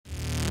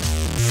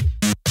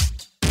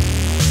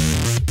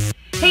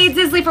it's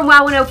Isley from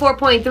WOW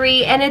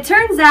 104.3, and it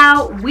turns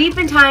out we've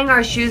been tying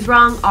our shoes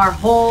wrong our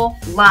whole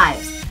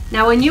lives.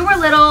 Now, when you were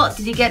little,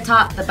 did you get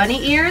taught the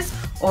bunny ears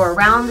or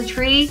around the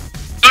tree?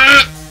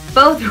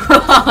 Both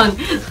wrong.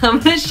 I'm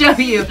going to show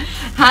you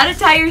how to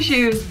tie your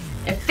shoes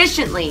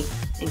efficiently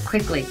and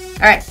quickly.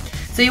 All right,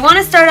 so you want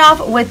to start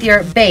off with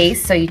your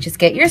base. So you just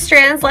get your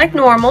strands like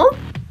normal.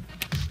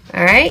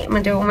 All right, I'm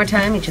going to do it one more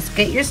time. You just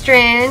get your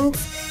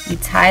strands. You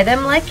tie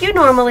them like you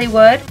normally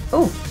would.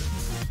 Ooh,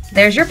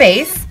 there's your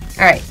base.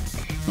 All right,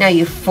 now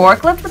you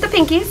forklift with the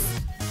pinkies.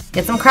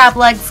 Get some crab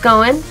legs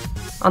going.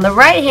 On the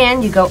right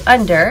hand, you go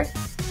under.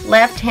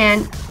 Left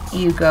hand,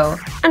 you go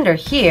under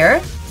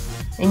here.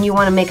 And you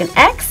want to make an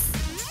X.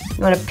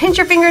 You want to pinch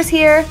your fingers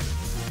here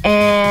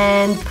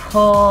and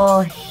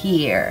pull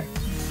here.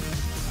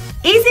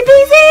 Easy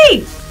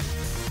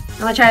peasy! I'm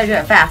going to try to do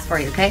it fast for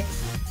you, okay?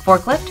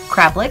 Forklift,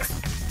 crab legs,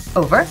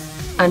 over,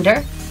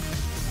 under,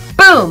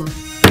 boom!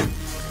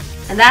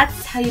 And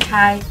that's how you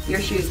tie your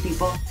shoes,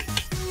 people.